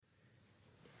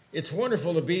It's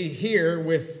wonderful to be here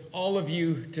with all of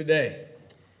you today.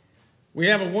 We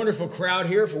have a wonderful crowd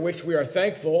here for which we are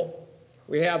thankful.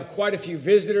 We have quite a few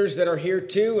visitors that are here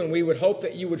too, and we would hope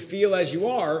that you would feel as you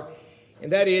are,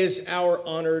 and that is our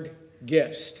honored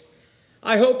guest.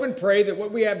 I hope and pray that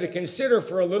what we have to consider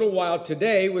for a little while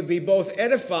today would be both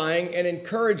edifying and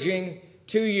encouraging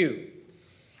to you.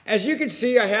 As you can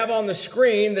see, I have on the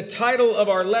screen the title of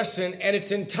our lesson, and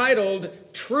it's entitled,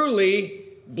 Truly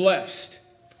Blessed.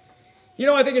 You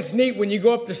know, I think it's neat when you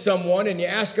go up to someone and you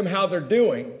ask them how they're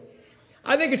doing.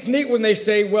 I think it's neat when they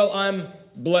say, well, I'm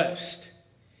blessed.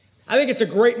 I think it's a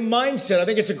great mindset. I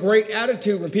think it's a great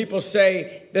attitude when people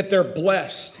say that they're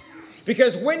blessed.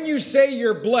 Because when you say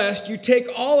you're blessed, you take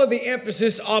all of the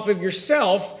emphasis off of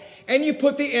yourself and you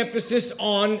put the emphasis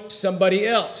on somebody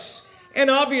else.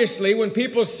 And obviously, when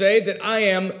people say that I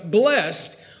am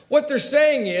blessed, what they're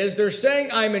saying is they're saying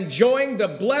I'm enjoying the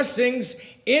blessings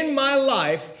in my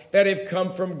life that have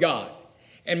come from God.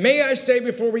 And may I say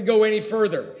before we go any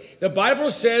further, the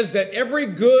Bible says that every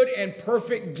good and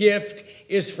perfect gift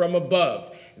is from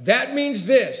above. That means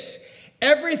this: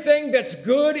 everything that's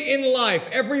good in life,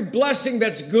 every blessing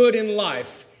that's good in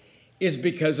life is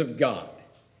because of God.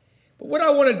 But what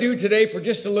I want to do today for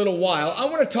just a little while, I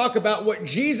want to talk about what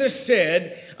Jesus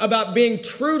said about being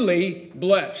truly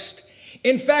blessed.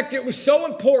 In fact, it was so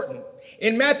important.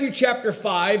 In Matthew chapter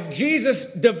 5,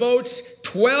 Jesus devotes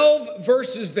 12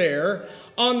 verses there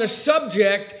on the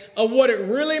subject of what it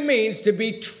really means to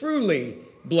be truly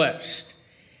blessed.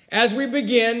 As we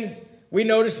begin, we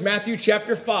notice Matthew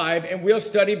chapter 5, and we'll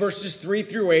study verses 3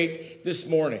 through 8 this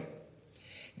morning.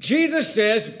 Jesus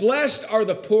says, "Blessed are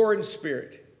the poor in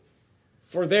spirit,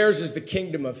 for theirs is the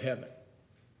kingdom of heaven.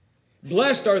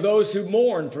 Blessed are those who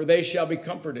mourn, for they shall be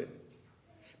comforted.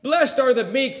 Blessed are the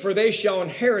meek, for they shall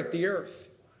inherit the earth.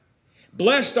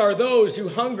 Blessed are those who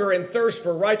hunger and thirst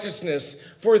for righteousness,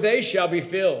 for they shall be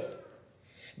filled.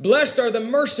 Blessed are the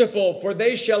merciful, for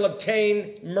they shall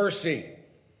obtain mercy.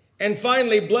 And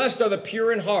finally, blessed are the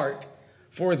pure in heart,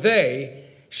 for they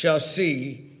shall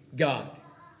see God."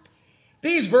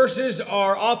 These verses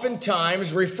are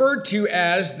oftentimes referred to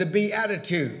as the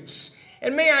Beatitudes.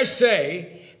 And may I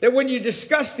say that when you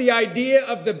discuss the idea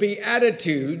of the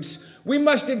Beatitudes, we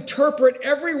must interpret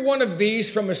every one of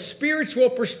these from a spiritual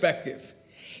perspective.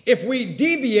 If we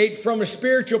deviate from a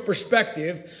spiritual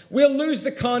perspective, we'll lose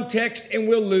the context and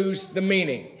we'll lose the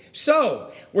meaning.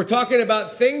 So, we're talking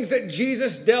about things that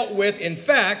Jesus dealt with. In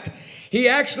fact, he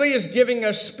actually is giving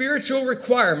us spiritual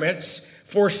requirements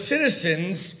for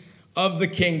citizens of the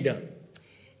kingdom.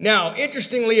 Now,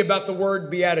 interestingly about the word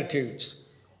Beatitudes,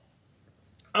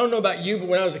 I don't know about you, but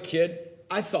when I was a kid,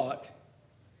 I thought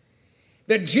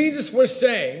that Jesus was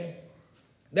saying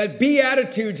that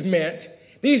Beatitudes meant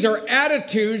these are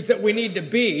attitudes that we need to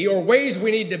be, or ways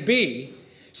we need to be.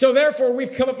 So therefore,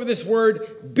 we've come up with this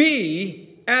word,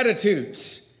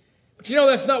 Beatitudes. But you know,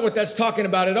 that's not what that's talking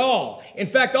about at all. In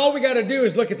fact, all we got to do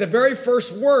is look at the very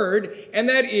first word, and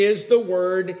that is the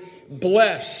word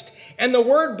blessed. And the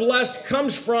word blessed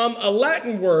comes from a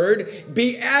Latin word,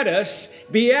 beatus.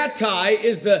 Beati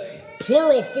is the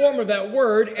plural form of that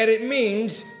word, and it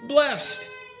means blessed.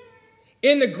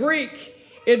 In the Greek,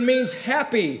 it means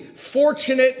happy,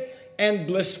 fortunate, and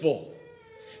blissful.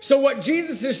 So what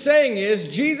Jesus is saying is,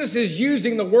 Jesus is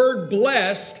using the word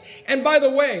blessed, and by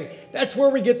the way, that's where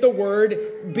we get the word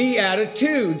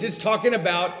Beatitudes. It's talking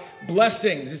about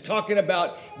blessings. It's talking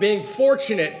about being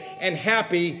fortunate and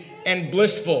happy and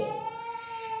blissful.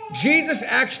 Jesus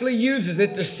actually uses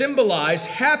it to symbolize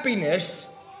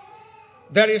happiness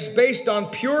that is based on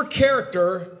pure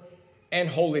character and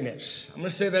holiness. I'm going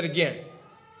to say that again.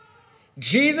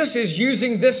 Jesus is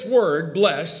using this word,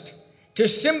 blessed, to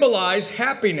symbolize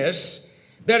happiness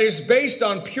that is based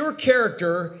on pure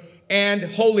character and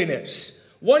holiness.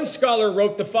 One scholar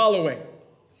wrote the following.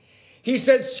 He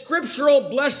said, "Scriptural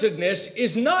blessedness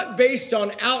is not based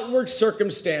on outward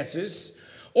circumstances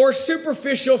or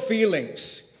superficial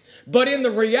feelings, but in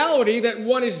the reality that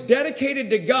one is dedicated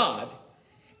to God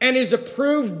and is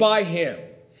approved by Him.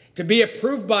 To be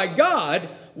approved by God,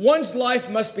 one's life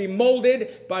must be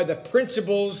molded by the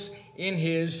principles in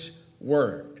His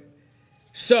Word."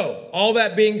 So, all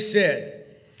that being said,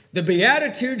 the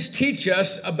Beatitudes teach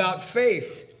us about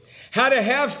faith, how to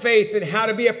have faith and how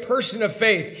to be a person of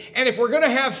faith. And if we're going to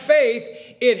have faith,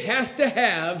 it has to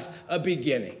have a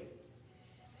beginning.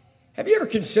 Have you ever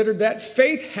considered that?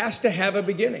 Faith has to have a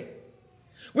beginning.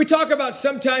 We talk about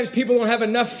sometimes people don't have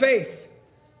enough faith.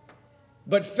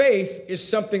 But faith is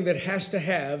something that has to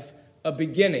have a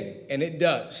beginning, and it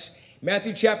does.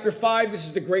 Matthew chapter 5, this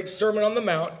is the great Sermon on the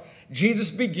Mount. Jesus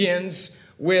begins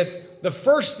with the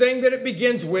first thing that it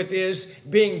begins with is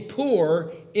being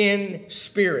poor in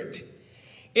spirit.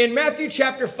 In Matthew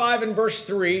chapter 5 and verse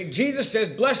 3, Jesus says,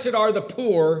 "Blessed are the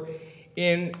poor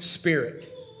in spirit."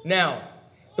 Now,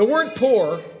 the word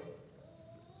poor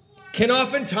can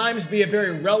oftentimes be a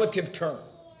very relative term.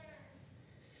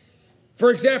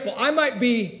 For example, I might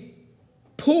be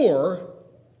poor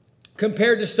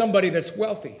compared to somebody that's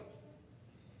wealthy,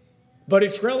 but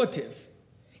it's relative.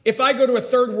 If I go to a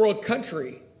third world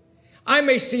country, I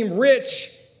may seem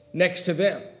rich next to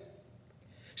them.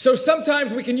 So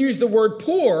sometimes we can use the word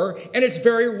poor and it's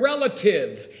very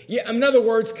relative. In other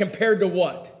words, compared to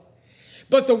what?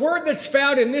 But the word that's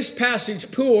found in this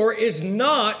passage, poor, is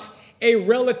not a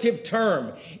relative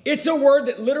term. It's a word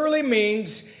that literally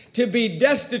means to be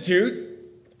destitute,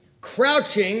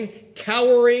 crouching,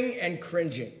 cowering, and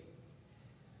cringing.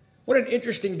 What an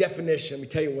interesting definition. Let me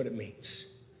tell you what it means.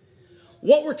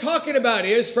 What we're talking about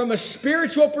is, from a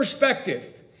spiritual perspective,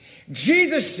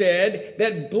 Jesus said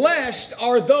that blessed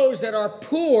are those that are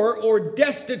poor or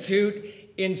destitute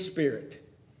in spirit.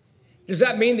 Does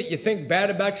that mean that you think bad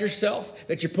about yourself,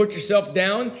 that you put yourself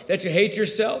down, that you hate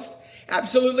yourself?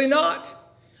 Absolutely not.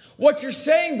 What you're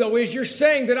saying, though, is you're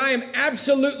saying that I am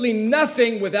absolutely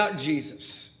nothing without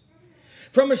Jesus.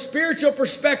 From a spiritual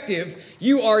perspective,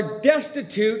 you are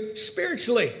destitute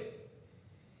spiritually.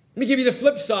 Let me give you the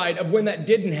flip side of when that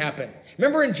didn't happen.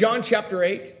 Remember in John chapter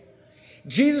 8?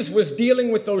 Jesus was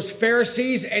dealing with those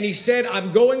Pharisees and he said,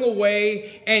 "I'm going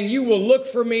away and you will look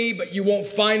for me, but you won't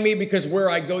find me because where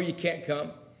I go, you can't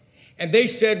come." And they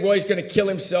said, well, he's going to kill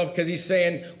himself because he's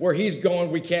saying where he's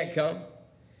going, we can't come.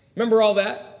 Remember all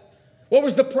that? What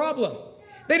was the problem?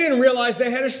 They didn't realize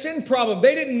they had a sin problem.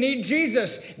 They didn't need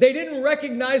Jesus. They didn't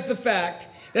recognize the fact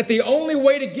that the only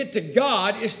way to get to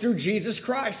God is through Jesus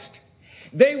Christ.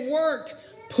 They weren't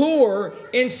poor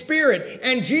in spirit.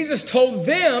 And Jesus told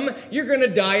them, you're going to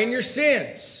die in your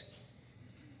sins.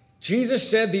 Jesus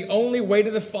said the only way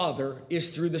to the Father is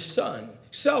through the Son.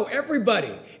 So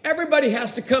everybody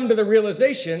has to come to the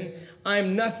realization,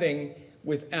 I'm nothing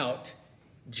without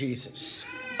Jesus.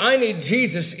 I need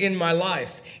Jesus in my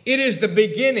life. It is the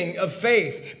beginning of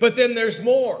faith, but then there's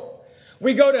more.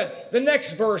 We go to the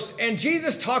next verse, and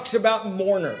Jesus talks about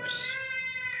mourners.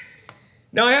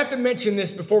 Now, I have to mention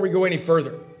this before we go any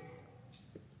further.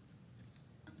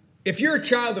 If you're a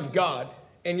child of God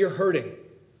and you're hurting,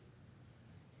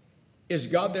 is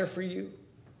God there for you?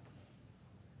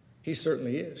 He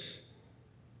certainly is.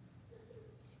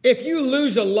 If you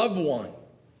lose a loved one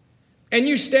and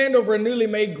you stand over a newly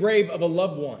made grave of a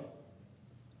loved one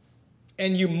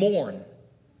and you mourn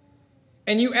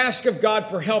and you ask of God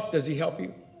for help, does he help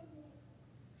you?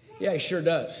 Yeah, he sure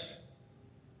does.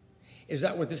 Is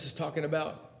that what this is talking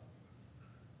about?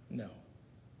 No.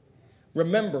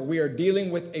 Remember, we are dealing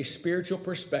with a spiritual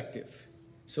perspective.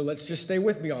 So let's just stay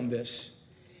with me on this.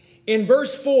 In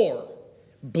verse 4,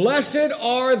 blessed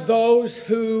are those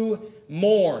who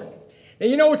mourn. Now,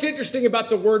 you know what's interesting about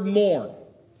the word mourn?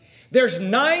 There's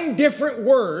 9 different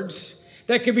words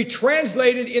that can be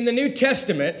translated in the New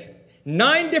Testament,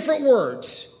 9 different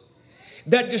words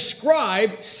that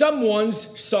describe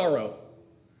someone's sorrow.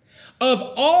 Of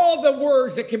all the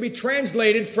words that can be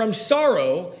translated from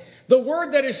sorrow, the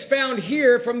word that is found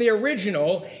here from the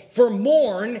original for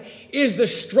mourn is the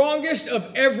strongest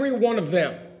of every one of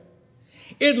them.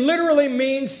 It literally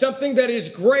means something that is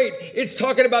great. It's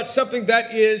talking about something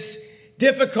that is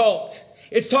difficult.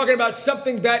 It's talking about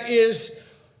something that is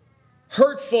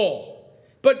hurtful.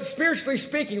 But spiritually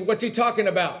speaking, what's he talking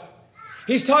about?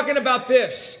 He's talking about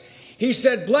this. He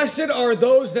said, blessed are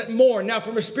those that mourn. Now,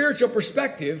 from a spiritual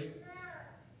perspective,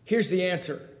 here's the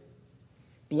answer.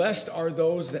 Blessed are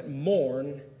those that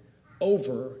mourn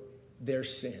over their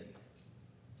sin.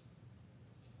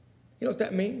 You know what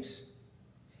that means?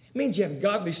 It means you have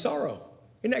godly sorrow.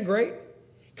 Isn't that great?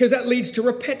 Because that leads to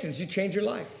repentance. You change your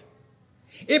life.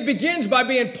 It begins by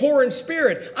being poor in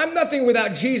spirit. I'm nothing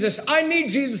without Jesus. I need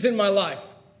Jesus in my life.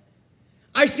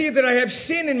 I see that I have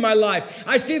sin in my life.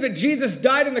 I see that Jesus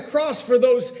died on the cross for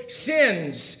those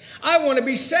sins. I want to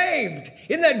be saved.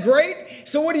 Isn't that great?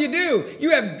 So what do?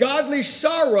 You have godly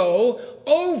sorrow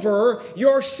over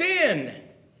your sin.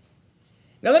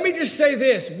 Now let me just say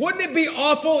this. Wouldn't it be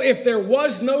awful if there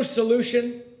was no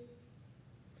solution?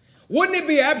 Wouldn't it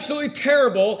be absolutely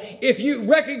terrible if you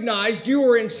recognized you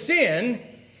were in sin,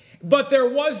 but there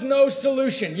was no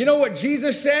solution? You know what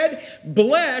Jesus said?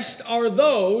 Blessed are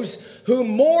those who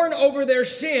mourn over their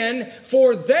sin,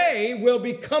 for they will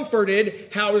be comforted.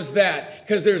 How is that?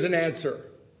 Because there's an answer.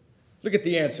 Look at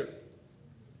the answer.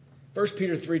 1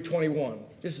 Peter 3:21.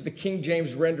 This is the King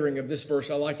James rendering of this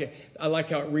verse. I like it. I like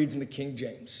how it reads in the King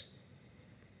James.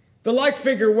 The like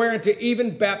figure whereunto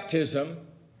even baptism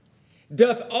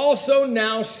doth also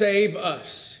now save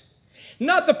us,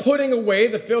 not the putting away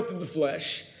the filth of the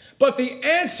flesh, but the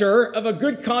answer of a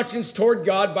good conscience toward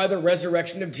God by the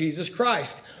resurrection of Jesus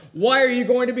Christ. Why are you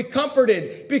going to be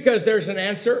comforted? Because there's an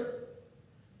answer.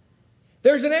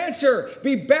 There's an answer.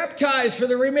 Be baptized for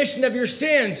the remission of your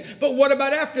sins. But what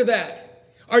about after that?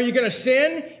 Are you going to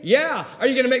sin? Yeah. Are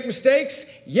you going to make mistakes?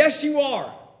 Yes, you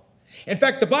are. In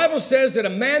fact, the Bible says that a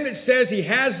man that says he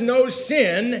has no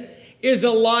sin is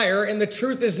a liar, and the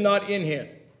truth is not in him.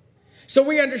 So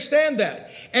we understand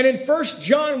that. And in 1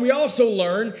 John, we also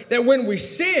learn that when we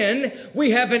sin,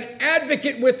 we have an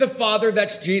advocate with the Father,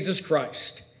 that's Jesus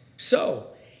Christ. So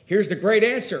here's the great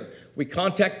answer. We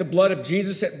contact the blood of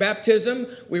Jesus at baptism.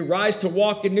 We rise to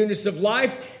walk in newness of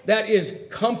life. That is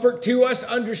comfort to us,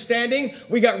 understanding.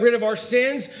 We got rid of our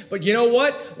sins. But you know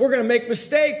what? We're going to make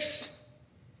mistakes.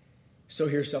 So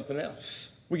here's something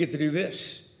else. We get to do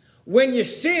this. When you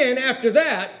sin after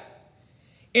that,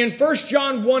 in 1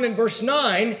 John 1 and verse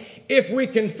 9, if we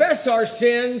confess our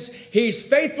sins, he's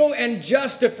faithful and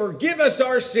just to forgive us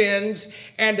our sins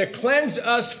and to cleanse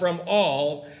us from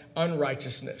all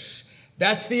unrighteousness.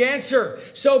 That's the answer.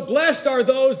 So blessed are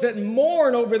those that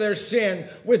mourn over their sin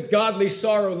with godly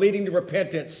sorrow leading to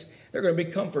repentance. They're going to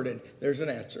be comforted. There's an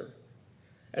answer.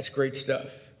 That's great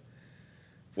stuff.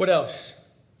 What else?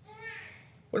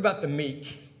 What about the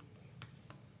meek?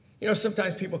 You know,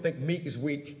 sometimes people think meek is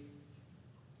weak,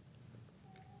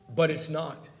 but it's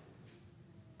not.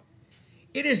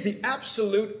 It is the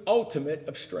absolute ultimate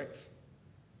of strength.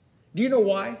 Do you know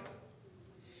why?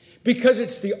 Because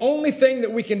it's the only thing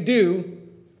that we can do.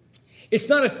 It's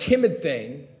not a timid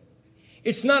thing.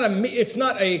 It's not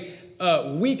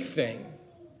a weak thing.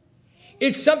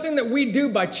 It's something that we do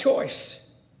by choice.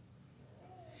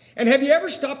 And have you ever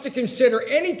stopped to consider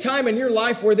any time in your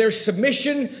life where there's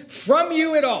submission from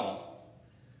you at all?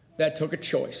 That took a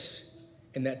choice,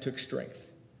 and that took strength.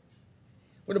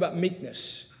 What about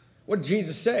meekness? What did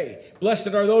Jesus say? Blessed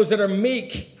are those that are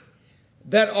meek,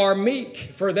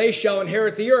 for they shall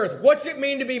inherit the earth. What's it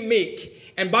mean to be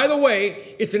meek? And by the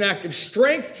way, it's an act of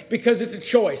strength because it's a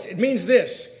choice. It means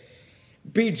this: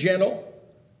 be gentle,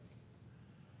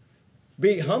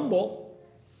 be humble,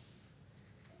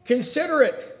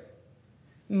 considerate,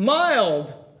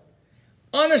 mild,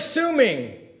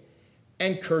 unassuming,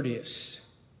 and courteous.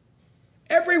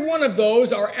 Every one of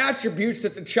those are attributes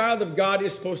that the child of God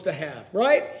is supposed to have,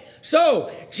 right? So,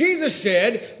 Jesus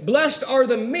said, blessed are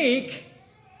the meek,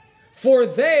 for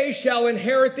they shall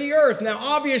inherit the earth. Now,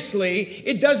 obviously,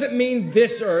 it doesn't mean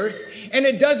this earth, and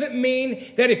it doesn't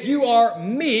mean that if you are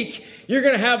meek, you're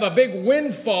going to have a big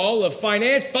windfall of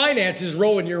finances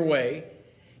rolling your way.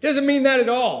 It doesn't mean that at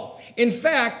all. In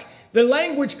fact, the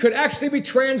language could actually be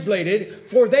translated,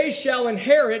 for they shall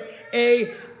inherit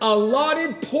a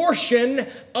allotted portion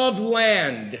of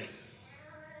land.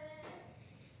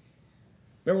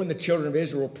 Remember when the children of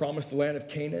Israel were promised the land of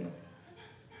Canaan?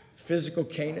 Physical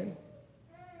Canaan?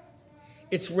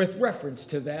 It's with reference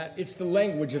to that. It's the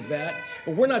language of that.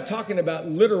 But we're not talking about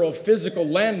literal physical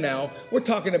land now. We're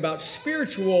talking about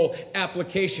spiritual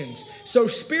applications. So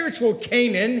spiritual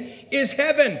Canaan is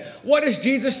heaven. What is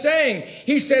Jesus saying?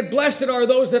 He said, blessed are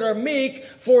those that are meek,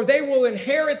 for they will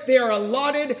inherit their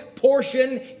allotted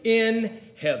portion in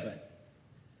heaven.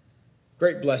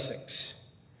 Great blessings.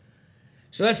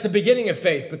 So that's the beginning of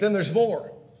faith. But then there's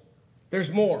more.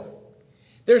 There's more.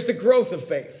 There's the growth of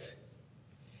faith.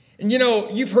 And you know,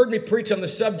 you've heard me preach on the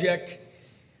subject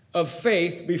of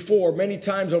faith before many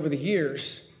times over the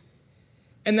years.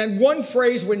 And then one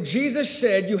phrase when Jesus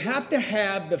said you have to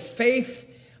have the faith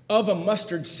of a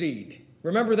mustard seed.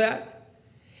 Remember that?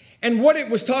 And what it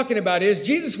was talking about is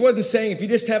Jesus wasn't saying if you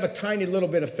just have a tiny little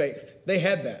bit of faith. They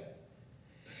had that.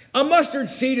 A mustard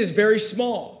seed is very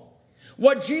small.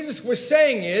 What Jesus was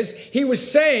saying is, he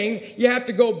was saying you have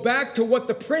to go back to what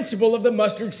the principle of the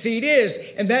mustard seed is.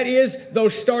 And that is, though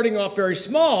starting off very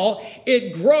small,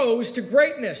 it grows to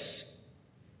greatness.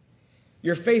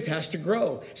 Your faith has to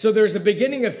grow. So there's the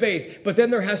beginning of faith, but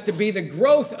then there has to be the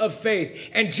growth of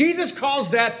faith. And Jesus calls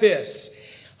that this: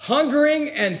 hungering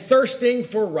and thirsting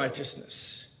for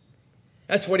righteousness.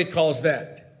 That's what he calls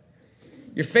that.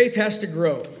 Your faith has to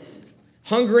grow.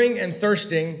 Hungering and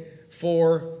thirsting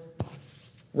for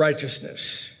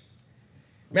righteousness.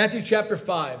 Matthew chapter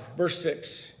 5, verse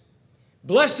 6.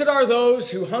 Blessed are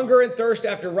those who hunger and thirst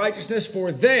after righteousness,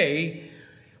 for they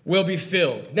will be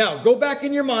filled. Now, go back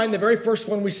in your mind, the very first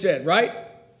one we said, right?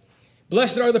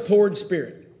 Blessed are the poor in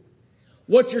spirit.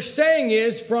 What you're saying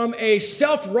is, from a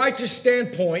self-righteous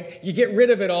standpoint, you get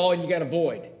rid of it all and you got to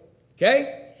avoid.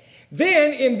 Okay?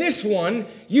 Then in this one,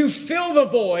 you fill the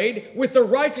void with the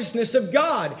righteousness of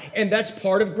God, and that's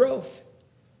part of growth.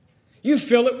 You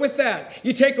fill it with that.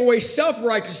 You take away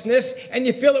self-righteousness and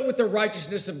you fill it with the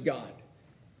righteousness of God.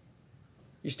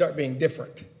 You start being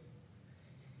different.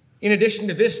 In addition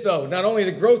to this, though, not only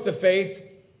the growth of faith,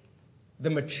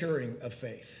 the maturing of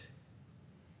faith.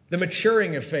 The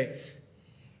maturing of faith.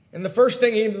 And the first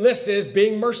thing he lists is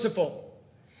being merciful.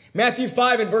 Matthew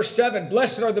 5 and verse 7,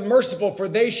 blessed are the merciful, for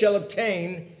they shall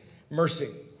obtain mercy.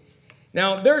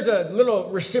 Now, there's a little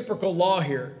reciprocal law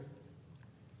here.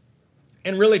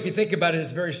 And really, if you think about it,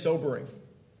 it's very sobering.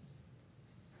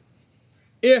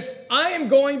 If I am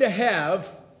going to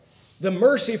have the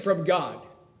mercy from God,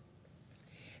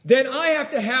 then I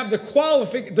have to have the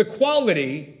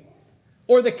quality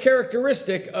or the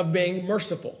characteristic of being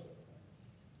merciful.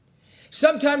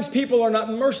 Sometimes people are not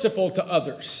merciful to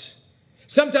others.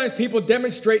 Sometimes people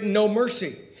demonstrate no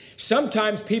mercy.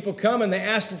 Sometimes people come and they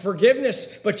ask for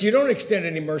forgiveness, but you don't extend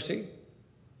any mercy.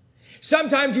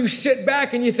 Sometimes you sit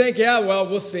back and you think, yeah, well,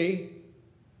 we'll see.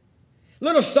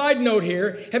 Little side note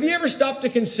here. Have you ever stopped to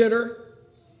consider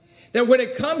that when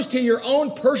it comes to your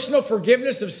own personal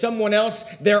forgiveness of someone else,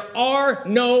 there are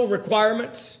no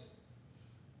requirements?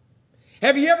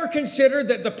 Have you ever considered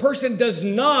that the person does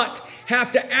not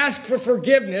have to ask for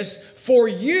forgiveness for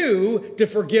you to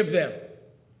forgive them?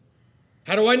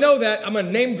 How do I know that? I'm going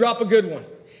to name drop a good one.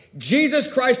 Jesus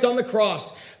Christ on the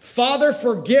cross. Father,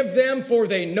 forgive them, for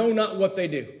they know not what they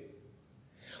do.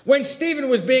 When Stephen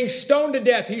was being stoned to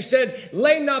death, he said,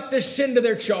 lay not this sin to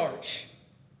their charge.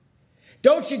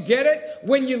 Don't you get it?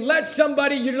 When you let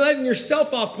somebody, you're letting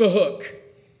yourself off the hook.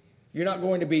 You're not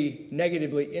going to be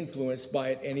negatively influenced by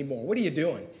it anymore. What are you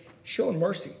doing? Showing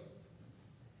mercy.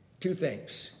 Two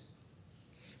things.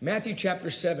 Matthew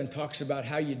chapter 7 talks about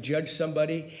how you judge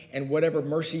somebody, and whatever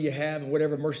mercy you have and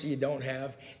whatever mercy you don't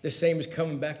have, the same is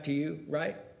coming back to you,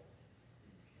 right?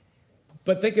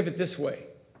 But think of it this way.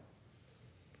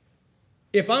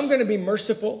 If I'm going to be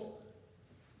merciful,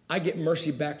 I get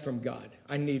mercy back from God.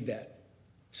 I need that.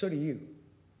 So do you.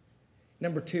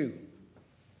 Number two,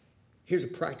 here's a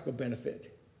practical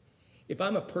benefit. If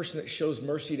I'm a person that shows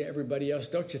mercy to everybody else,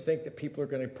 don't you think that people are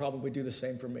going to probably do the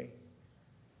same for me?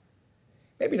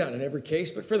 Maybe not in every case,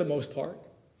 but for the most part.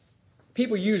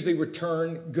 People usually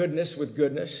return goodness with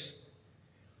goodness.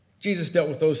 Jesus dealt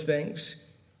with those things.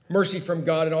 Mercy from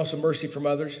God and also mercy from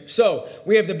others. So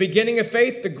we have the beginning of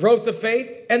faith, the growth of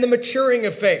faith, and the maturing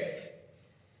of faith.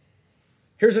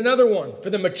 Here's another one for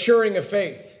the maturing of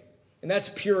faith, and that's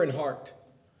pure in heart.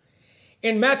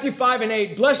 In Matthew 5 and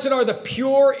 8, blessed are the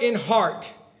pure in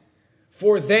heart,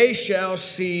 for they shall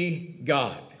see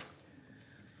God.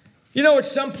 You know, at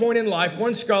some point in life,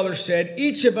 one scholar said,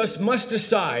 each of us must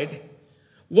decide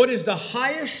what is the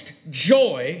highest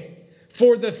joy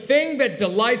for the thing that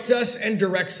delights us and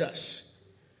directs us.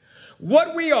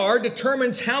 What we are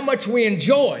determines how much we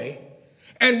enjoy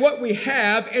and what we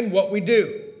have and what we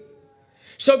do.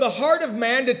 So the heart of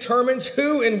man determines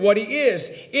who and what he is.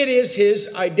 It is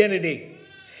his identity.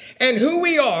 And who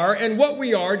we are and what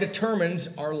we are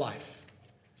determines our life.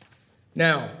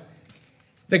 Now,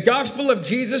 the gospel of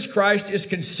Jesus Christ is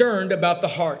concerned about the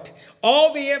heart.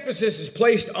 All the emphasis is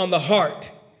placed on the heart.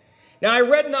 Now, I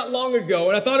read not long ago,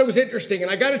 and I thought it was interesting,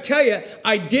 and I got to tell you,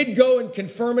 I did go and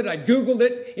confirm it. I Googled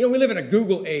it. You know, we live in a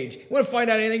Google age. You want to find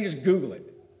out anything, just Google it.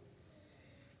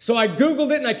 So I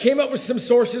Googled it, and I came up with some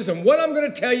sources, and what I'm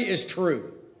going to tell you is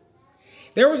true.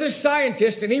 There was a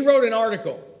scientist, and he wrote an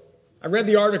article. I read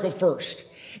the article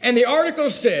first. And the article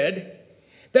said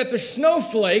that the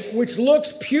snowflake, which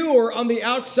looks pure on the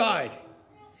outside,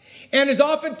 and is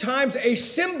oftentimes a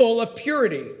symbol of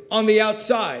purity on the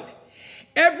outside,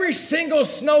 every single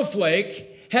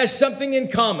snowflake has something in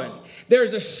common.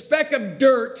 There's a speck of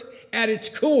dirt at its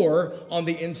core on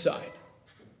the inside.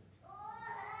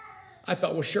 I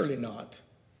thought, well, surely not.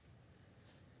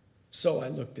 So I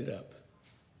looked it up.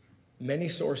 Many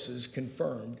sources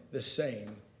confirmed the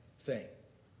same thing.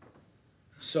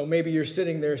 So maybe you're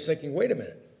sitting there thinking, wait a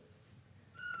minute.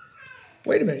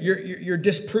 Wait a minute, you're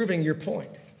disproving your point.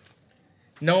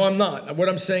 No, I'm not. What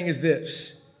I'm saying is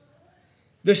this.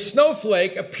 The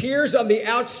snowflake appears on the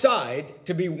outside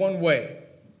to be one way.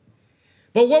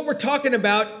 But what we're talking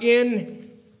about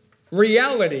in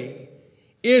reality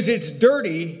is it's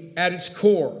dirty at its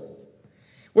core.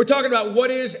 We're talking about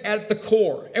what is at the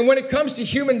core. And when it comes to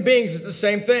human beings, it's the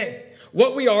same thing.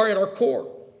 What we are at our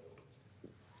core.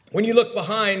 When you look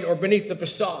behind or beneath the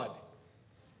facade.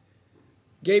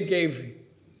 Gabe gave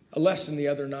a lesson the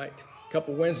other night, a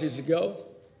couple Wednesdays ago,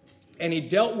 and he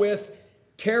dealt with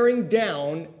tearing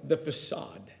down the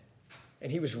facade.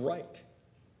 And he was right.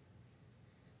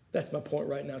 That's my point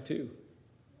right now, too.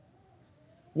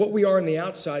 What we are on the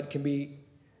outside can be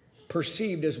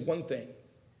perceived as one thing.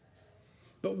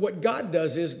 But what God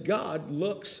does is God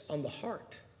looks on the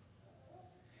heart.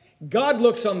 God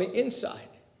looks on the inside.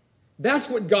 That's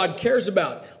what God cares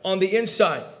about, on the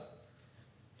inside.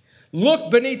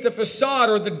 Look beneath the facade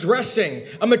or the dressing.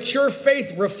 A mature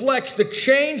faith reflects the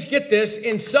change, get this,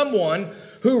 in someone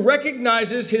who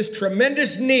recognizes his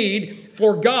tremendous need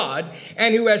for God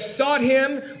and who has sought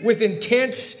him with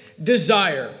intense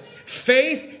desire.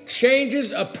 Faith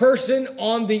changes a person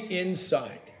on the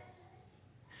inside.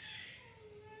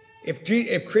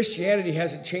 If Christianity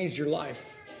hasn't changed your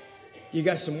life, you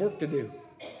got some work to do.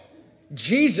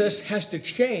 Jesus has to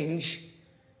change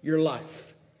your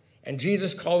life. And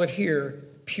Jesus called it here,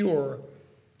 pure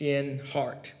in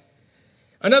heart.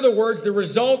 In other words, the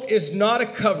result is not a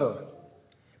cover,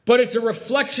 but it's a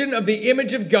reflection of the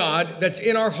image of God that's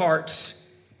in our hearts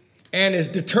and is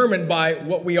determined by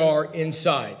what we are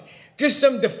inside. Just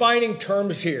some defining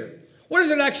terms here. What does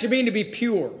it actually mean to be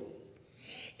pure?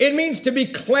 It means to be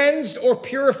cleansed or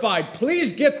purified.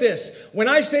 Please get this. When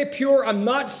I say pure, I'm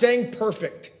not saying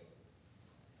perfect.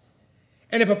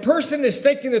 And if a person is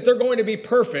thinking that they're going to be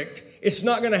perfect, it's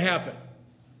not going to happen.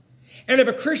 And if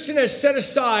a Christian has set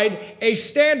aside a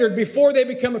standard before they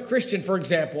become a Christian, for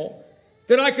example,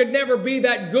 that I could never be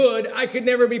that good, I could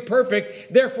never be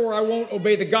perfect, therefore I won't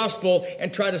obey the gospel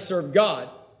and try to serve God,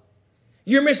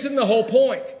 you're missing the whole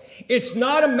point. It's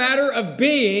not a matter of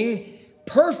being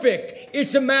perfect.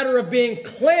 It's a matter of being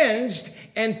cleansed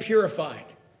and purified.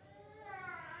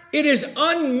 It is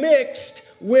unmixed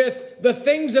with the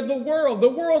things of the world, the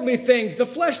worldly things, the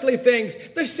fleshly things,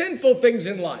 the sinful things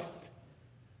in life.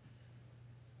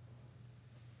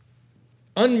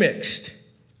 Unmixed.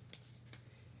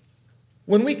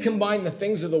 When we combine the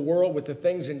things of the world with the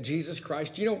things in Jesus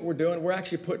Christ, you know what we're doing? We're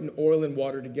actually putting oil and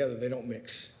water together. They don't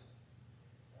mix.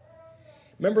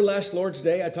 Remember last Lord's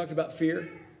Day, I talked about fear,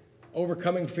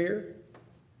 overcoming fear?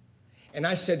 And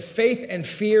I said faith and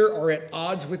fear are at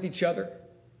odds with each other.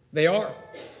 They are.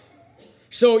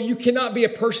 So you cannot be a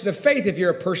person of faith if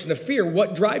you're a person of fear.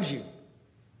 What drives you?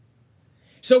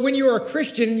 So when you are a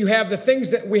Christian and you have the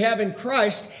things that we have in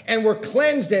Christ and we're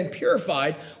cleansed and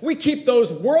purified, we keep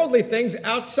those worldly things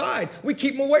outside. We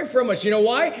keep them away from us. You know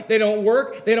why? They don't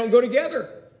work. They don't go together.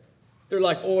 They're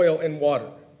like oil and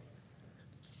water.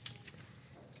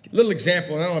 Little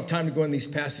example, and I don't have time to go in these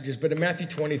passages, but in Matthew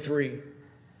 23, you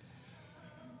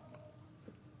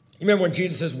remember when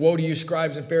Jesus says, "Woe to you,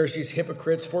 scribes and Pharisees,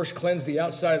 hypocrites, first cleanse the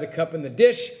outside of the cup and the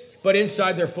dish, but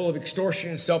inside they're full of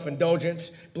extortion and self-indulgence.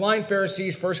 Blind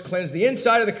Pharisees, first cleanse the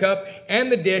inside of the cup and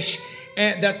the dish,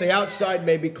 and that the outside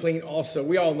may be clean also."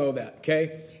 We all know that,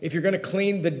 okay? If you're going to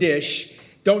clean the dish,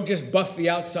 don't just buff the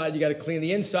outside. You got to clean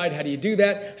the inside. How do you do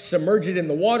that? Submerge it in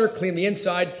the water, clean the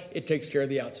inside. It takes care of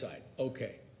the outside.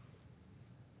 Okay.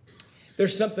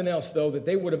 There's something else, though, that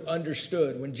they would have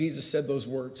understood when Jesus said those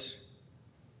words.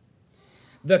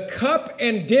 The cup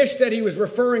and dish that he was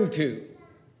referring to,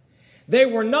 they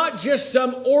were not just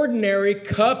some ordinary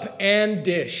cup and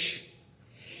dish.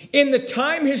 In the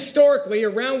time historically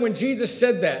around when Jesus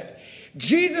said that,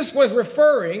 Jesus was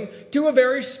referring to a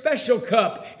very special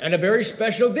cup and a very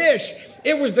special dish.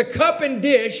 It was the cup and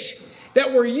dish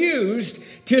that were used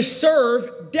to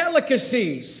serve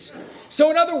delicacies. So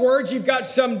in other words, you've got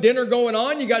some dinner going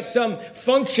on, you got some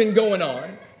function going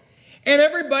on, and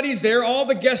everybody's there, all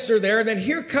the guests are there, and then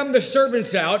here come the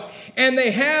servants out, and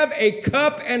they have a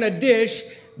cup and a dish,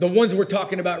 the ones we're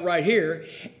talking about right here.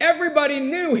 Everybody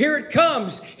knew, here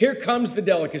comes the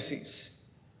delicacies.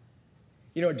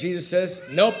 You know what Jesus says?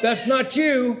 Nope, that's not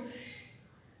you.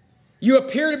 You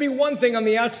appear to be one thing on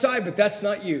the outside, but that's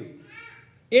not you.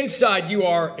 Inside you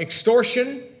are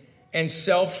extortion and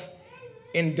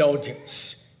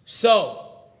self-indulgence.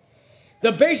 So,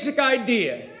 the basic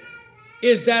idea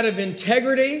is that of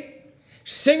integrity,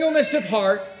 singleness of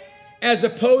heart, as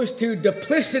opposed to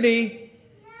duplicity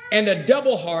and a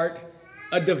double heart,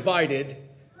 a divided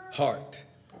heart.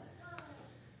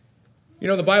 You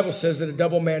know, the Bible says that a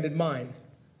double-minded mind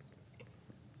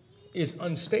is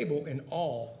unstable in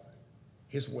all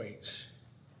his ways.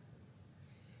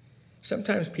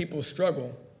 Sometimes people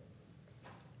struggle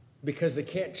because they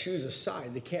can't choose a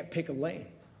side. They can't pick a lane.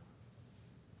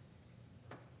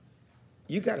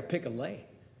 You got to pick a lane.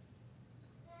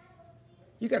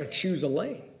 You got to choose a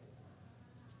lane.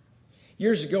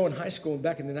 Years ago in high school,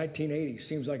 back in the 1980s,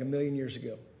 seems like a million years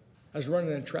ago, I was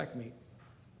running a track meet.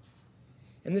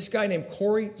 And this guy named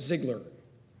Corey Ziegler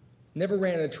never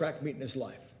ran a track meet in his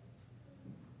life.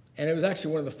 And it was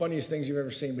actually one of the funniest things you've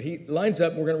ever seen. But he lines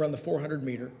up, we're going to run the 400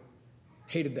 meter.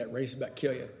 Hated that race, about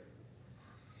kill you.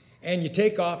 and you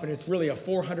take off, and it's really a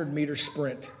 400-meter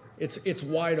sprint. It's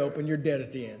wide open. You're dead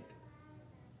at the end.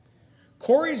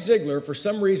 Corey Ziegler, for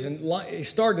some reason,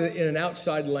 started in an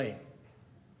outside lane.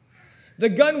 The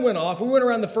gun went off. We went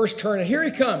around the first turn, and here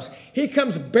he comes. He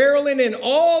comes barreling in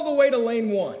all the way to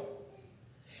lane 1.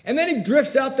 And then he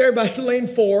drifts out there by lane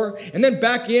 4, and then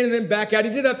back in, and then back out.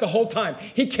 He did that the whole time.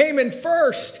 He came in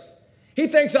first. He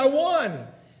thinks I won.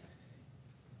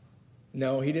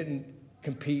 No, he didn't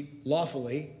compete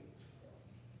lawfully.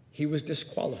 He was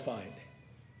disqualified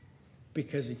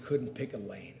because he couldn't pick a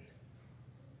lane.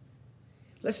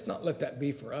 Let's not let that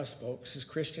be for us, folks. As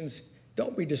Christians,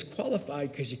 don't be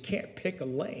disqualified because you can't pick a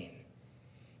lane.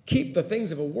 Keep the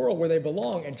things of a world where they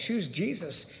belong and choose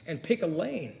Jesus and pick a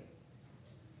lane.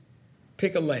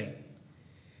 Pick a lane.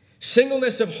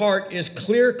 Singleness of heart is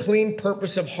clear, clean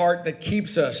purpose of heart that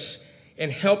keeps us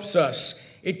and helps us.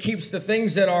 It keeps the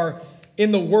things that are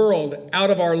in the world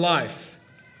out of our life.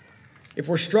 If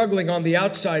we're struggling on the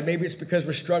outside, maybe it's because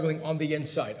we're struggling on the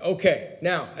inside. Okay,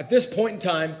 now, at this point in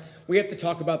time, we have to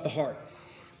talk about the heart.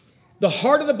 The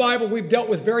heart of the Bible, we've dealt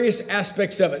with various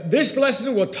aspects of it. This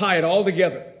lesson will tie it all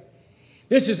together.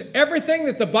 This is everything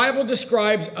that the Bible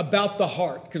describes about the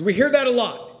heart, because we hear that a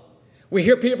lot. We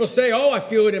hear people say, oh, I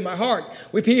feel it in my heart.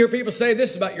 We hear people say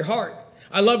this about your heart.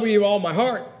 I love you with all my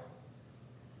heart.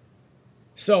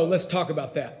 So let's talk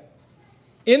about that.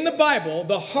 In the Bible,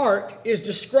 the heart is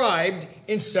described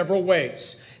in several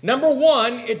ways. Number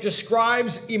one, it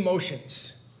describes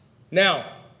emotions. Now,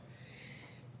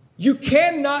 you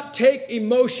cannot take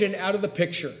emotion out of the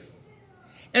picture.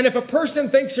 And if a person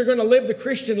thinks they're going to live the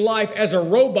Christian life as a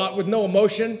robot with no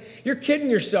emotion, you're kidding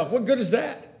yourself. What good is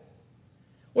that?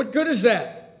 What good is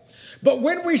that? But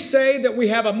when we say that we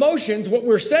have emotions, what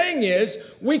we're saying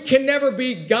is we can never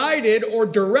be guided or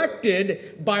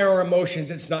directed by our emotions.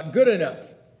 It's not good enough.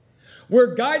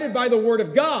 We're guided by the Word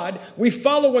of God. We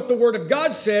follow what the Word of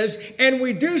God says, and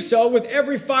we do so with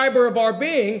every fiber of our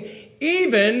being,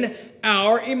 even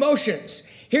our emotions.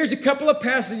 Here's a couple of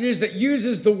passages that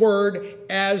uses the word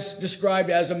as described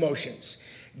as emotions.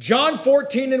 John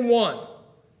 14:1.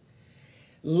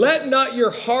 Let not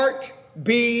your heart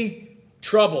be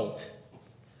troubled.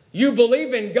 You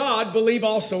believe in God, believe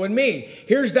also in me.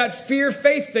 Here's that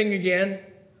fear-faith thing again.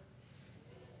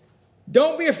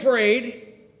 Don't be afraid.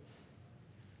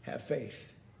 Have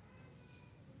faith.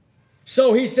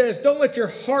 So he says, don't let your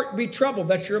heart be troubled.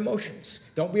 That's your emotions.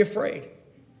 Don't be afraid.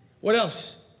 What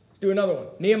else? Let's do another one.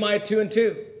 Nehemiah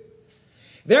 2:2.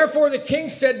 Therefore the king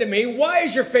said to me, why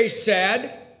is your face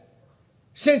sad,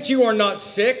 since you are not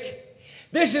sick?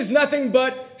 This is nothing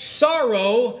but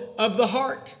sorrow of the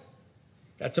heart.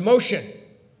 That's emotion.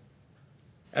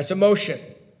 That's emotion.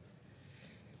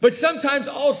 But sometimes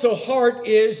also heart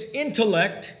is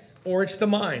intellect, or it's the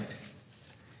mind.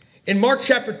 In Mark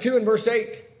chapter 2 and verse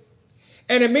 8,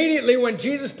 and immediately when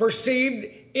Jesus perceived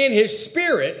in his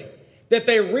spirit that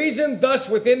they reasoned thus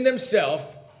within themselves,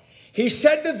 he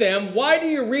said to them, why do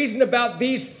you reason about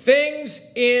these things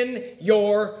in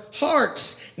your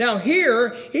hearts? Now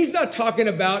here, he's not talking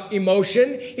about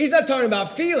emotion. He's not talking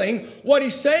about feeling. What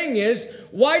he's saying is,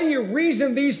 why do you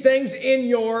reason these things in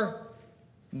your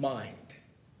mind?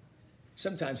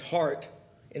 Sometimes heart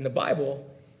in the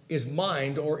Bible is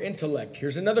mind or intellect.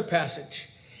 Here's another passage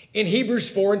in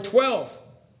Hebrews 4:12.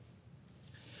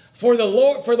 For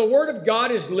the word of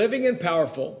God is living and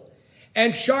powerful,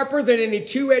 and sharper than any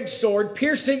two-edged sword,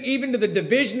 piercing even to the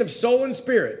division of soul and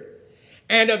spirit,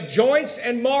 and of joints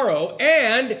and marrow,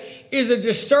 and is a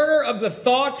discerner of the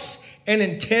thoughts and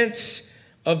intents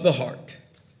of the heart.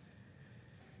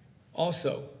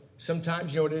 Also,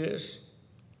 sometimes, you know what it is?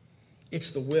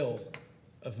 It's the will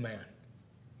of man.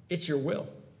 It's your will.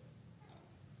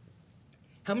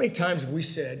 How many times have we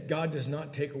said, God does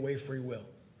not take away free will?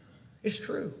 It's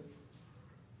true.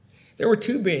 There were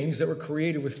two beings that were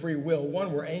created with free will.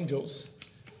 One were angels,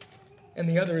 and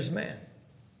the other is man.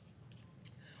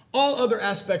 All other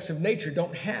aspects of nature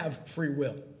don't have free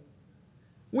will.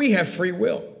 We have free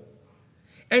will.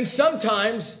 And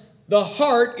sometimes the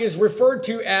heart is referred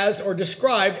to as or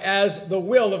described as the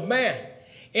will of man.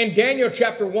 In Daniel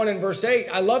chapter 1 and verse 8,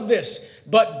 I love this.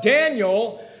 But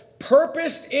Daniel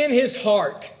purposed in his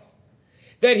heart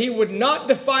that he would not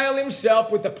defile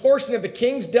himself with the portion of the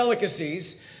king's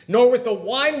delicacies, nor with the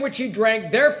wine which he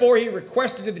drank. Therefore he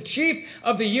requested of the chief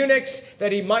of the eunuchs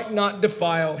that he might not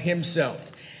defile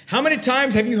himself. How many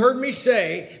times have you heard me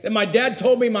say that my dad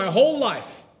told me my whole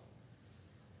life,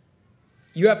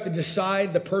 you have to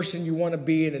decide the person you want to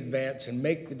be in advance and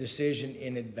make the decision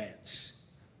in advance.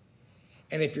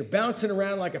 And if you're bouncing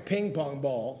around like a ping pong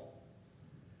ball,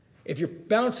 if you're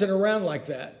bouncing around like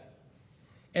that,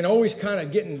 and always kind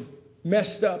of getting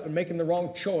messed up and making the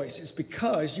wrong choice, it's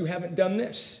because you haven't done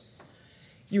this.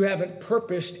 You haven't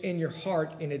purposed in your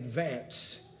heart in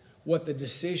advance what the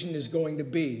decision is going to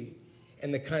be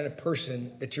and the kind of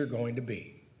person that you're going to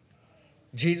be.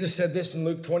 Jesus said this in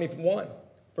Luke 21,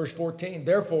 verse 14.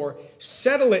 Therefore,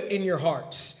 settle it in your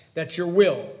hearts, that's your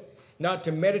will, not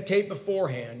to meditate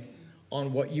beforehand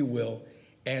on what you will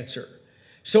answer.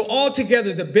 So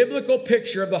altogether, the biblical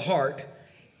picture of the heart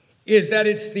is that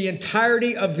it's the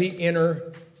entirety of the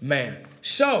inner man.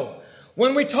 So,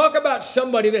 when we talk about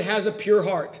somebody that has a pure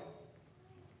heart,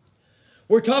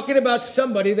 we're talking about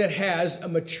somebody that has a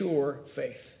mature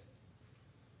faith.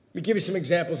 Let me give you some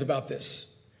examples about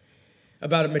this,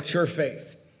 about a mature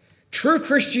faith. True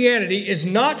Christianity is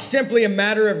not simply a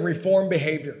matter of reformed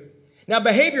behavior. Now,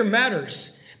 behavior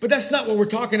matters, but that's not what we're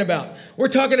talking about. We're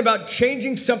talking about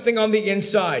changing something on the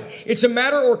inside. It's a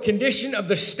matter or condition of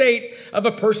the state of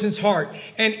a person's heart.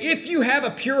 And if you have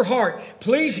a pure heart,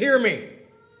 please hear me,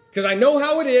 because I know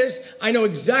how it is. I know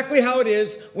exactly how it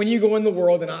is when you go in the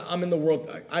world, and I'm in the world.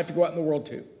 I have to go out in the world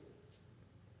too.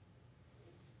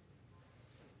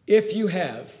 If you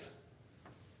have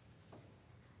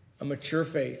a mature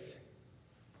faith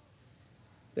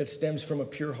that stems from a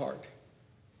pure heart,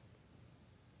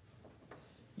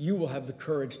 you will have the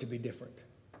courage to be different.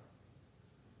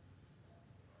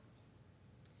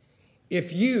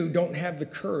 If you don't have the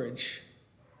courage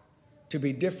to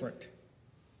be different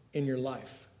in your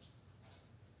life,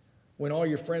 when all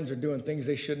your friends are doing things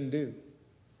they shouldn't do,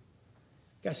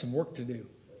 got some work to do.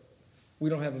 We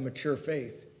don't have a mature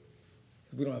faith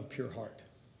because we don't have a pure heart.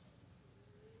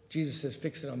 Jesus says,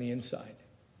 fix it on the inside.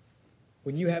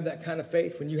 When you have that kind of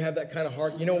faith, when you have that kind of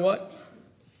heart, you know what?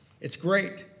 It's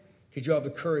great because you'll have the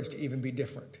courage to even be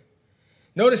different.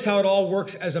 Notice how it all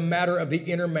works as a matter of the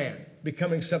inner man,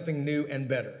 becoming something new and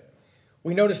better.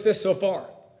 We noticed this so far.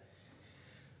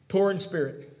 Poor in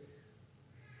spirit.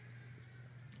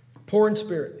 Poor in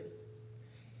spirit.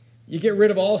 You get rid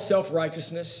of all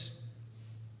self-righteousness,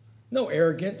 no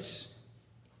arrogance.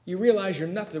 You realize you're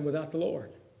nothing without the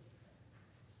Lord.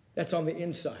 That's on the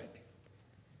inside.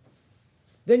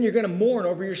 Then you're going to mourn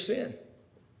over your sin.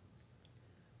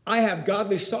 I have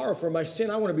godly sorrow for my sin.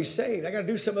 I want to be saved. I got to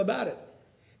do something about it.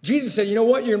 Jesus said, you know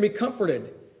what? You're going to be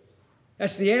comforted.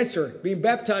 That's the answer. Being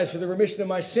baptized for the remission of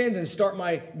my sins and start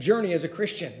my journey as a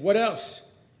Christian. What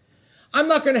else? I'm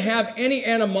not going to have any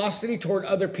animosity toward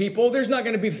other people. There's not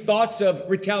going to be thoughts of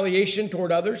retaliation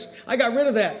toward others. I got rid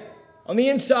of that on the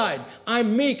inside.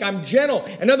 I'm meek. I'm gentle.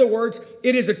 In other words,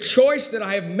 it is a choice that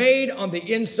I have made on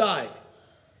the inside.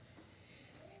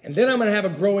 And then I'm going to have a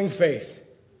growing faith.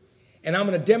 And I'm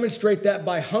going to demonstrate that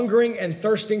by hungering and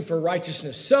thirsting for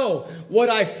righteousness. So,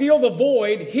 what I feel the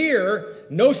void here,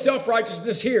 no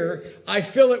self-righteousness here, I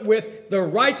fill it with the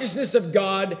righteousness of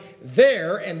God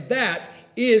there, and that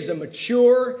is a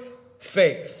mature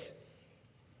faith.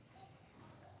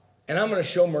 And I'm going to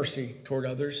show mercy toward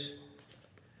others.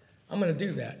 I'm going to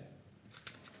do that.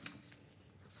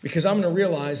 Because I'm going to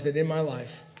realize that in my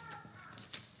life,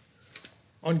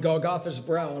 on Golgotha's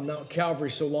brow on Mount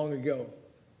Calvary so long ago,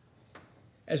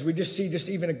 as we just see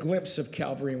even a glimpse of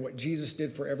Calvary and what Jesus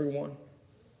did for everyone,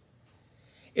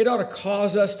 it ought to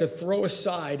cause us to throw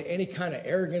aside any kind of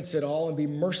arrogance at all and be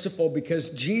merciful,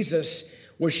 because Jesus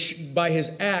was by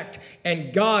his act,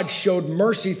 and God showed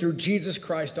mercy through Jesus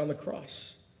Christ on the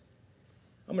cross.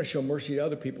 I'm going to show mercy to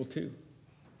other people too.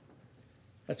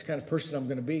 That's the kind of person I'm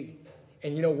going to be.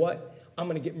 And you know what? I'm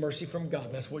going to get mercy from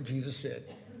God. That's what Jesus said.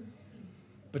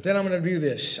 But then I'm going to do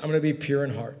this. I'm going to be pure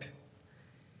in heart.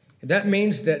 And that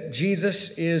means that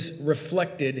Jesus is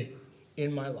reflected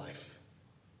in my life.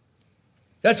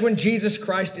 That's when Jesus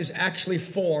Christ is actually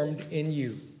formed in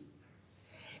you.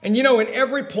 And you know, in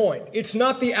every point, it's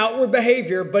not the outward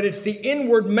behavior, but it's the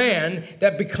inward man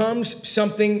that becomes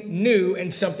something new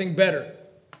and something better.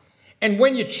 And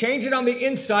when you change it on the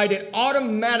inside, it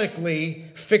automatically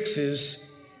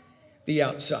fixes the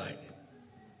outside.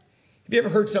 Have you ever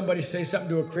heard somebody say something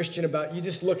to a Christian about, you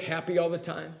just look happy all the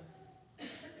time?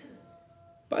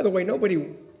 By the way,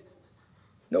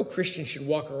 no Christian should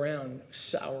walk around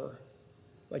sour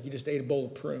like you just ate a bowl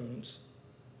of prunes.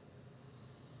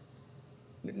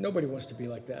 Nobody wants to be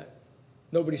like that.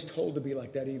 Nobody's told to be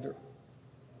like that either.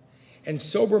 And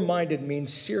sober-minded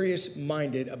means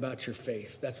serious-minded about your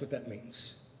faith. That's what that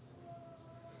means.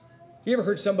 You ever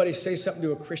heard somebody say something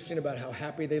to a Christian about how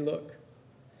happy they look?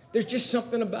 There's just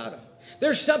something about them.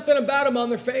 There's something about them on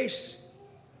their face.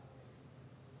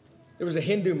 There was a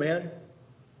Hindu man.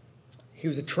 He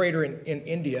was a trader in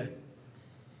India.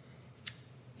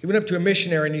 He went up to a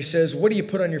missionary and he says, what do you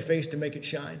put on your face to make it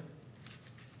shine?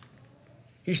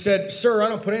 He said, "Sir, I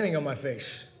don't put anything on my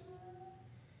face."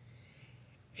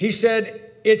 He said,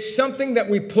 "It's something that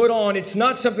we put on. It's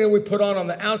not something that we put on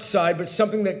the outside, but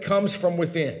something that comes from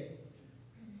within.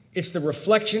 It's the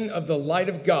reflection of the light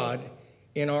of God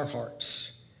in our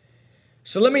hearts."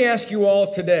 So let me ask you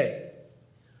all today,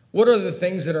 what are the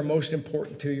things that are most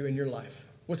important to you in your life?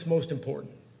 What's most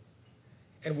important?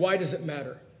 And why does it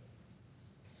matter?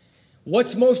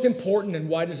 What's most important and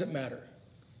why does it matter?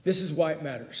 This is why it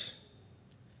matters.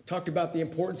 Talked about the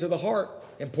importance of the heart,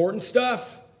 important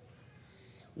stuff.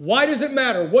 Why does it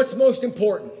matter? What's most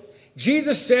important?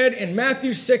 Jesus said in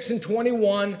Matthew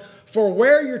 6:21, "For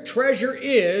where your treasure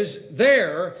is,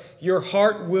 there your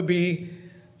heart will be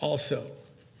also."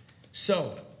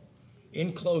 So,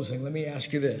 in closing, let me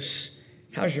ask you this.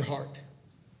 How's your heart?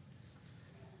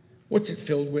 What's it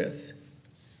filled with?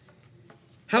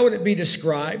 How would it be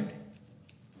described?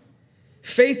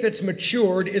 Faith that's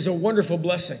matured is a wonderful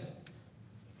blessing.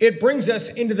 It brings us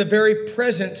into the very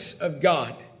presence of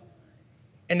God,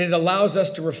 and it allows us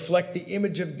to reflect the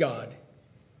image of God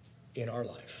in our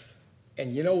life.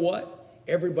 And you know what?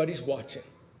 Everybody's watching.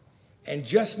 And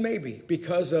just maybe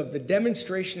because of the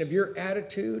demonstration of your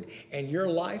attitude and your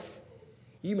life,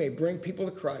 you may bring people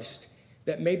to Christ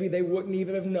that maybe they wouldn't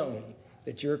even have known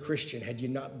that you're a Christian had you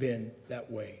not been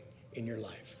that way in your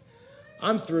life.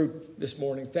 I'm through this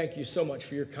morning. Thank you so much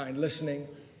for your kind listening.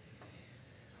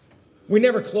 We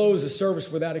never close a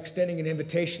service without extending an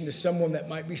invitation to someone that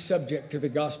might be subject to the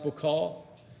gospel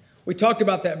call. We talked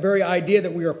about that very idea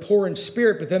that we are poor in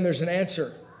spirit, but then there's an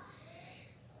answer.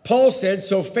 Paul said,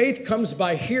 "So faith comes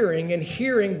by hearing, and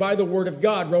hearing by the word of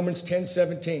God," Romans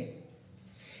 10:17.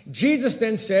 Jesus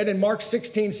then said in Mark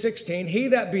 16:16, "He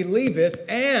that believeth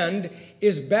and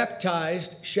is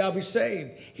baptized shall be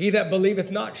saved. He that believeth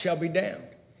not shall be damned."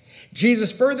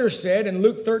 Jesus further said in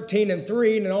Luke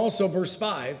 13:3 and also verse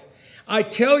 5, "I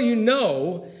tell you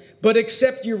no, but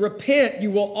except you repent,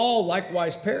 you will all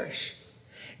likewise perish."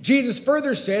 Jesus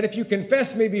further said, "If you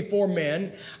confess me before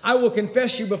men, I will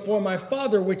confess you before my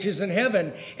Father which is in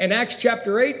heaven." And Acts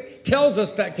chapter 8 tells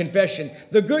us that confession,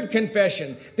 the good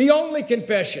confession, the only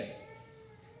confession.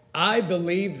 I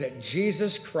believe that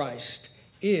Jesus Christ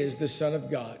is the Son of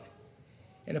God.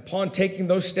 And upon taking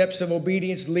those steps of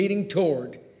obedience leading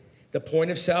toward the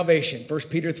point of salvation, 1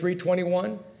 Peter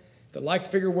 3:21, "The like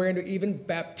figure wherein even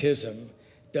baptism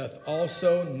doth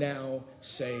also now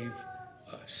save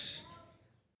us."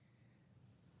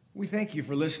 We thank you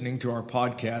for listening to our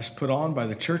podcast put on by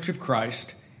the Church of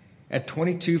Christ at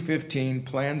 2215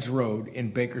 Plans Road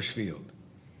in Bakersfield.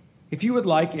 If you would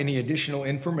like any additional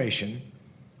information,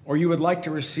 or you would like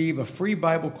to receive a free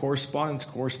Bible correspondence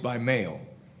course by mail,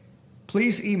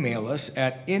 please email us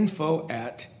at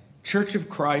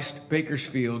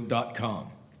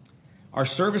info@churchofchristbakersfield.com. Our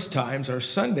service times are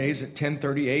Sundays at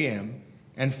 10:30 a.m.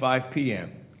 and 5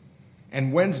 p.m.,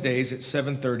 and Wednesdays at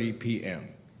 7:30 p.m.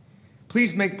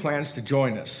 Please make plans to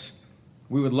join us.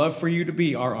 We would love for you to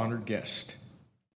be our honored guest.